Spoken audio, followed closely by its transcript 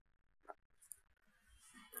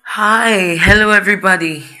Hi, hello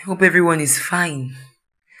everybody. Hope everyone is fine.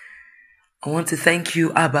 I want to thank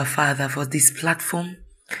you, Abba Father, for this platform.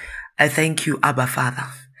 I thank you, Abba Father,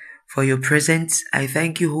 for your presence. I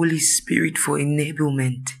thank you, Holy Spirit, for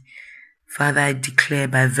enablement. Father, I declare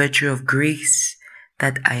by virtue of grace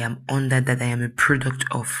that I am under, that I am a product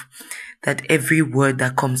of, that every word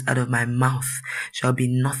that comes out of my mouth shall be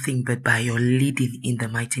nothing but by your leading in the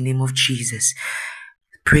mighty name of Jesus.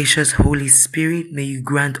 Precious Holy Spirit, may you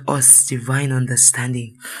grant us divine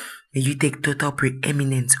understanding. May you take total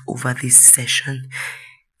preeminence over this session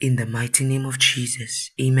in the mighty name of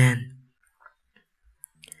Jesus. Amen.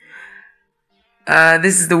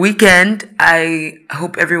 This is the weekend. I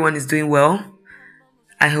hope everyone is doing well.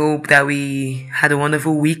 I hope that we had a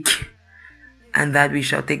wonderful week and that we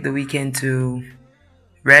shall take the weekend to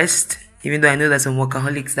rest, even though I know there's some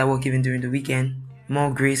workaholics that work even during the weekend.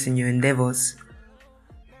 More grace in your endeavors.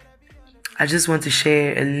 I just want to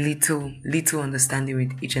share a little understanding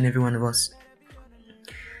with each and every one of us.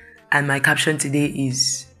 And my caption today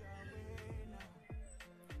is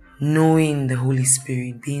knowing the Holy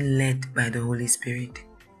Spirit, being led by the Holy Spirit.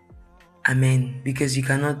 Amen. Because you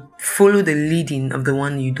cannot follow the leading of the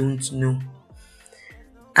one you don't know.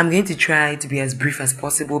 I'm going to try to be as brief as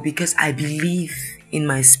possible because I believe in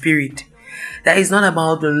my spirit that it's not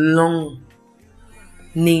about the long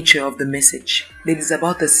nature of the message. It is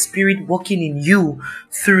about the Spirit working in you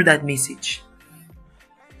through that message.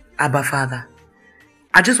 Abba Father,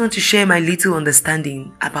 I just want to share my little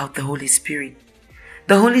understanding about the Holy Spirit.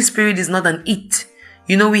 The Holy Spirit is not an it.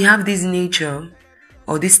 You know, we have this nature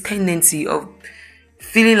or this tendency of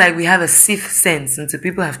feeling like we have a sixth sense, and so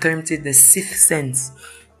people have termed it the sixth sense,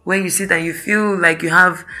 where you sit and you feel like you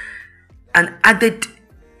have an added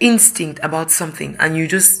instinct about something, and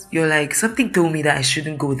you're like, something told me that I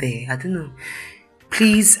shouldn't go there. I don't know.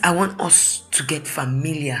 Please, I want us to get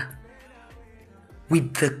familiar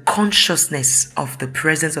with the consciousness of the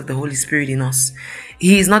presence of the Holy Spirit in us.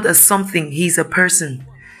 He is not a something, he is a person.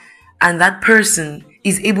 And that person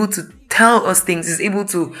is able to tell us things, is able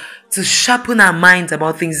to sharpen our minds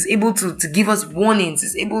about things, is able to give us warnings,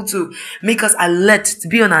 is able to make us alert, to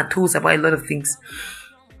be on our toes about a lot of things.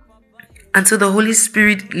 And so the Holy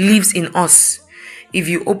Spirit lives in us. If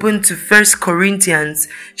you open to 1 Corinthians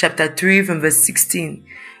chapter 3 from verse 16,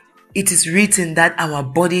 it is written that our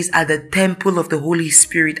bodies are the temple of the Holy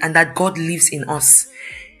Spirit and that God lives in us.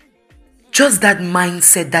 Just that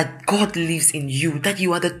mindset that God lives in you, that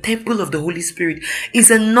you are the temple of the Holy Spirit, is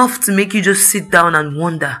enough to make you just sit down and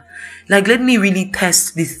wonder. Like, let me really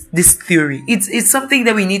test this theory. It's something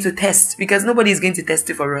that we need to test because nobody is going to test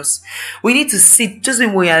it for us. We need to sit just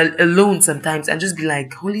when we are alone sometimes and just be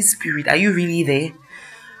like, Holy Spirit, are you really there?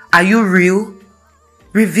 Are you real?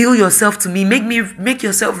 Reveal yourself to me. Make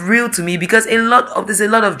yourself real to me, because there's a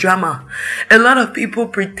lot of drama. A lot of people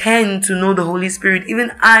pretend to know the Holy Spirit.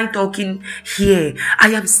 Even I talking here, I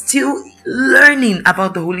am still learning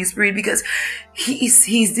about the Holy Spirit because he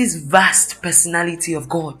is this vast personality of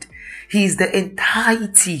God. He is the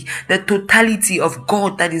entirety, the totality of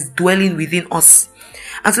God that is dwelling within us.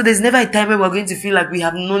 And so there's never a time where we're going to feel like we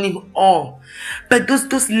have known him all. But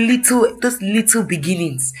those little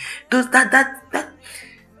beginnings,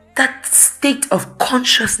 that state of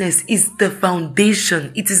consciousness is the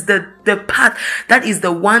foundation. It is the path. That is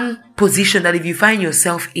the one position that if you find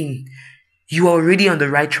yourself in, you are already on the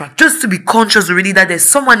right track. Just to be conscious already that there's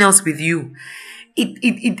someone else with you.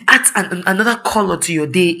 It adds another color to your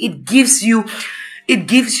day. It gives you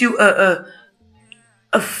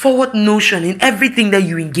a forward notion in everything that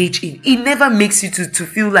you engage in. It never makes you to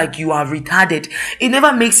feel like you are retarded. It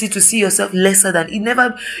never makes you to see yourself lesser than.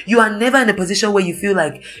 You are never in a position where you feel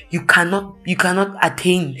like you cannot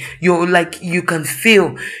attain. You're like, you can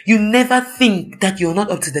fail. You never think that you're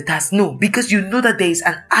not up to the task. No, because you know that there is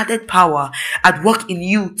an added power at work in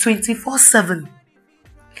you 24/7.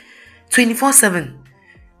 24/7.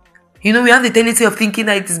 You know, we have the tendency of thinking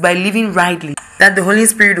that it is by living rightly that the Holy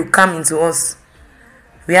Spirit will come into us.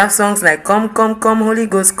 We have songs like come, Holy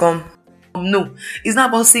Ghost, come. No, it's not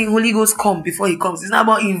about saying Holy Ghost come before he comes. It's not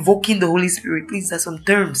about invoking the Holy Spirit. Please, there's some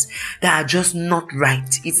terms that are just not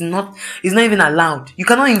right. It's not even allowed. You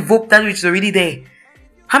cannot invoke that which is already there.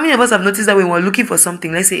 How many of us have noticed that when we're looking for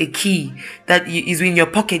something, let's say a key that is in your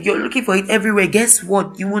pocket, you're looking for it everywhere. Guess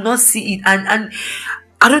what? You will not see it. And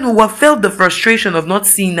I don't know what felt the frustration of not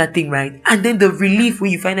seeing that thing, right? And then the relief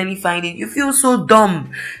when you finally find it, you feel so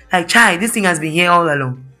dumb. Like, child, this thing has been here all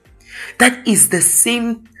along. That is the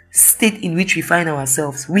same state in which we find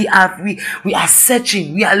ourselves. We are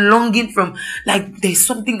searching. We are longing from, like, there's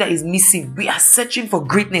something that is missing. We are searching for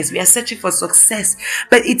greatness. We are searching for success.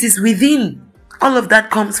 But it is within. All of that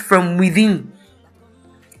comes from within.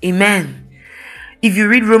 Amen. If you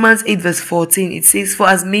read Romans 8 verse 14, it says, for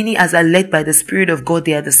as many as are led by the Spirit of God,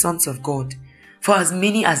 they are the sons of God. For as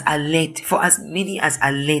many as are led,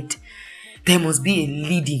 there must be a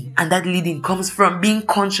leading. And that leading comes from being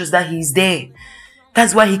conscious that He is there.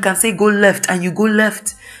 That's why He can say, go left, and you go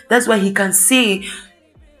left. That's why He can say,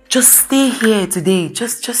 just stay here today.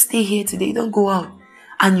 Just stay here today. Don't go out.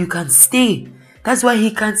 And you can stay. That's why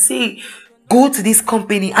He can say, go to this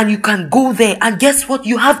company, and you can go there. And guess what?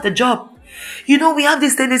 You have the job. You know, we have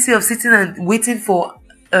this tendency of sitting and waiting for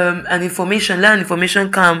let an information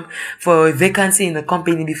come for a vacancy in the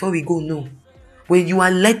company before we go. No. When you are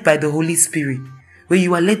led by the Holy Spirit,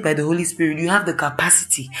 you have the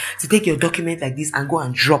capacity to take your document like this and go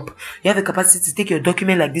and drop. You have the capacity to take your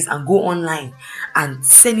document like this and go online and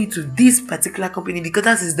send it to this particular company, because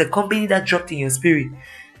that is the company that dropped in your spirit.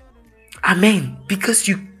 Amen. Because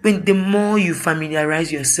the more you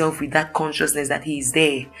familiarize yourself with that consciousness that He is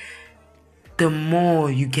there, the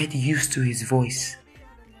more you get used to His voice.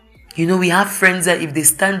 You know, we have friends that if they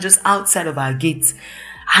stand just outside of our gates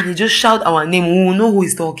and they just shout our name, we will know who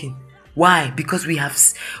is talking. Why? Because we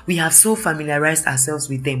have so familiarized ourselves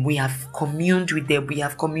with them. We have communed with them. We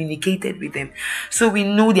have communicated with them. So we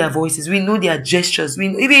know their voices. We know their gestures.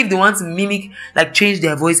 Even if they want to mimic, like change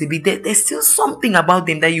their voice a bit, there's still something about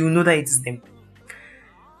them that you know that it is them.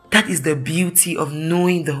 That is the beauty of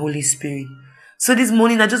knowing the Holy Spirit. So this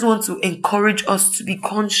morning, I just want to encourage us to be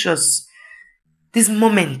conscious. This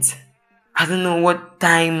moment, I don't know what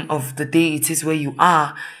time of the day it is where you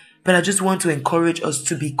are, but I just want to encourage us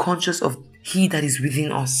to be conscious of He that is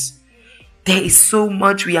within us. There is so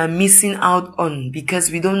much we are missing out on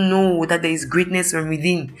because we don't know that there is greatness from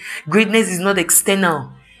within. Greatness is not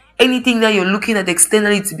external. Anything that you're looking at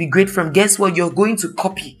externally to be great from, guess what? You're going to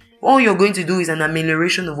copy. All you're going to do is an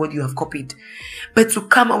amelioration of what you have copied. But to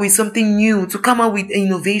come out with something new, to come out with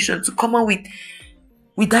innovation, to come out with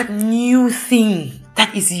that new thing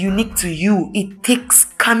that is unique to you, it takes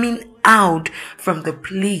coming out from the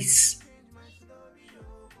place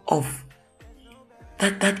of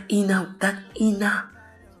that inner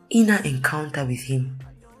encounter with Him.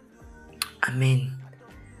 Amen.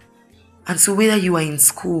 And so whether you are in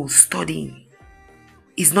school studying,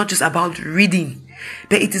 it's not just about reading,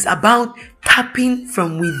 but it is about tapping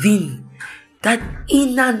from within that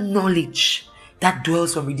inner knowledge that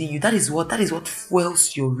dwells from within you. That is what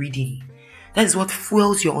fuels your reading. That is what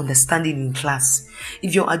fuels your understanding in class.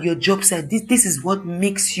 If you're at your job site, this is what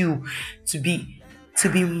makes you to be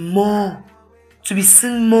seen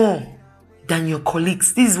more than your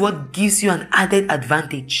colleagues. This is what gives you an added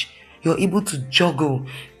advantage. You're able to juggle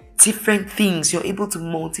different things. You're able to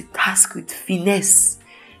multitask with finesse.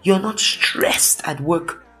 You're not stressed at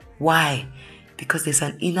work. Why? Because there's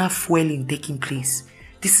an inner fueling taking place.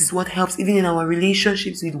 This is what helps even in our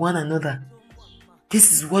relationships with one another.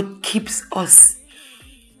 This is what keeps us.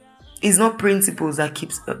 It's not principles that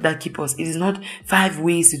keep us. It is not 5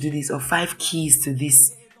 ways to do this or 5 keys to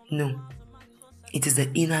this. No. It is the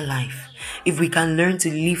inner life. If we can learn to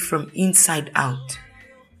live from inside out,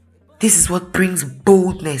 this is what brings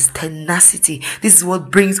boldness, tenacity. This is what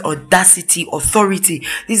brings audacity, authority.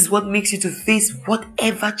 This is what makes you to face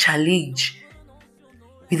whatever challenge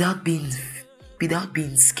without being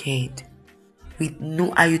scared, with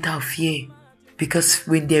no iota of fear. Because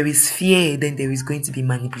when there is fear, then there is going to be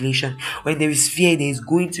manipulation. When there is fear, there is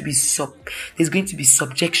going to be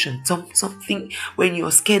subjection. Something, when you're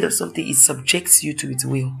scared of something, it subjects you to its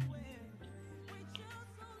will.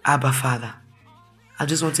 Abba Father, I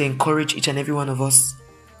just want to encourage each and every one of us.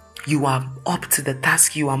 You are up to the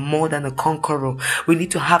task. You are more than a conqueror. We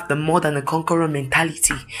need to have the more than a conqueror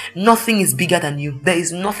mentality. Nothing is bigger than you. There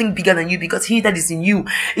is nothing bigger than you, because He that is in you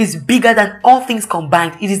is bigger than all things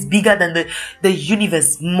combined. It is bigger than the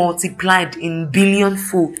universe multiplied in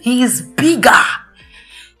billionfold. He is bigger.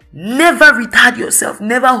 Never retard yourself.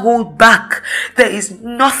 Never hold back. There is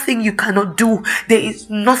nothing you cannot do. There is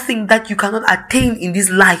nothing that you cannot attain in this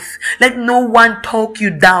life. Let no one talk you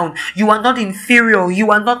down. You are not inferior.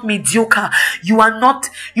 You are not mediocre. You are not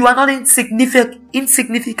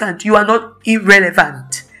insignificant. You are not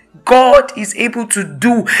irrelevant. God is able to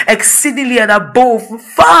do exceedingly and above,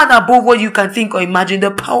 far and above what you can think or imagine.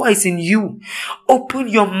 The power is in you. Open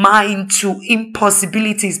your mind to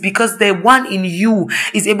impossibilities, because the one in you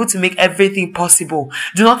is able to make everything possible.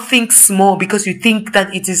 Do not think small because you think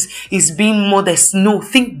that it is being modest. No,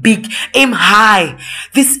 think big. Aim high.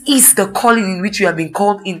 This is the calling in which you have been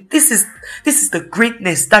called in. This is the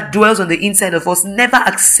greatness that dwells on the inside of us. Never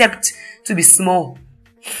accept to be small.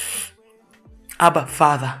 Abba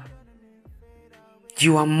Father,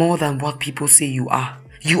 You are more than what people say you are.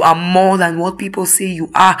 You are more than what people say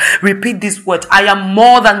you are. Repeat this word. I am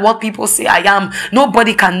more than what people say I am.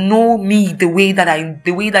 Nobody can know me the way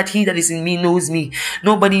that he that is in me knows me.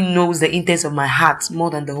 Nobody knows the intents of my heart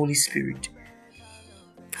more than the Holy Spirit.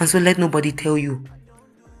 And so let nobody tell you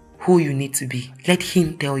who you need to be. Let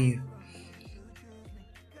him tell you.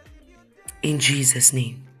 In Jesus'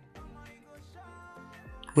 name.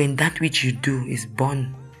 When that which you do is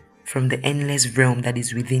born from the endless realm that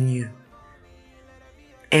is within you,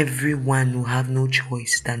 everyone will have no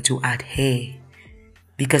choice than to adhere,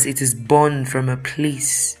 because it is born from a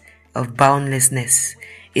place of boundlessness.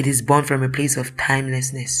 It is born from a place of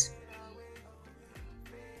timelessness.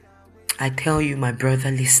 I tell you, my brother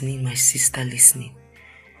listening, my sister listening,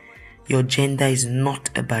 your gender is not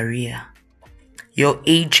a barrier. Your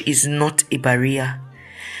age is not a barrier.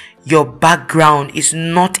 Your background is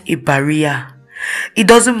not a barrier. It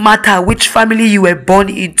doesn't matter which family you were born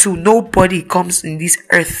into. Nobody comes on this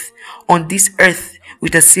earth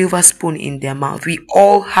with a silver spoon in their mouth. We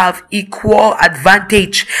all have equal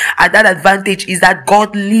advantage. And that advantage is that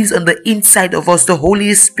God lives on the inside of us. The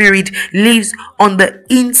Holy Spirit lives on the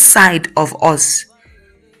inside of us.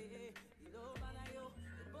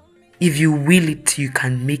 If you will it, you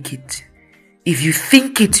can make it. If you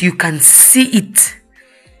think it, you can see it.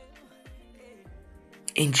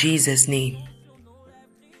 In Jesus' name.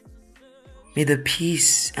 May the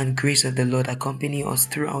peace and grace of the Lord accompany us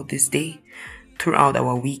throughout this day, throughout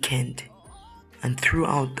our weekend, and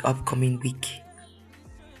throughout the upcoming week.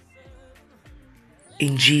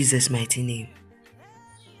 In Jesus' mighty name.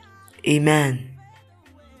 Amen.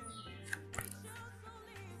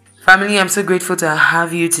 Family, I'm so grateful to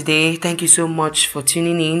have you today. Thank you so much for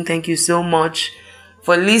tuning in. Thank you so much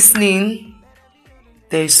for listening.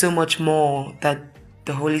 There is so much more that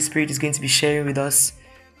the Holy Spirit is going to be sharing with us.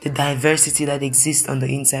 The diversity that exists on the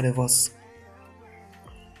inside of us.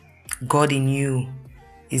 God in you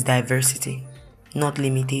is diversity, not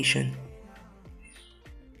limitation.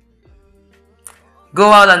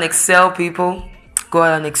 Go out and excel, people. Go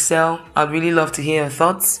out and excel. I'd really love to hear your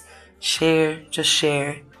thoughts. Share, just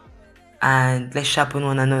share. And let's sharpen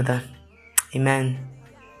one another. Amen.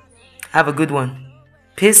 Have a good one.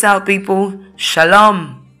 Peace out, people.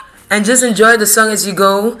 Shalom. And just enjoy the song as you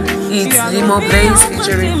go. It's Limo Blaze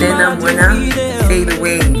featuring Dena Mwena. Fade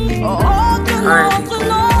Away. Alright, people.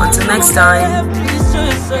 Until next time.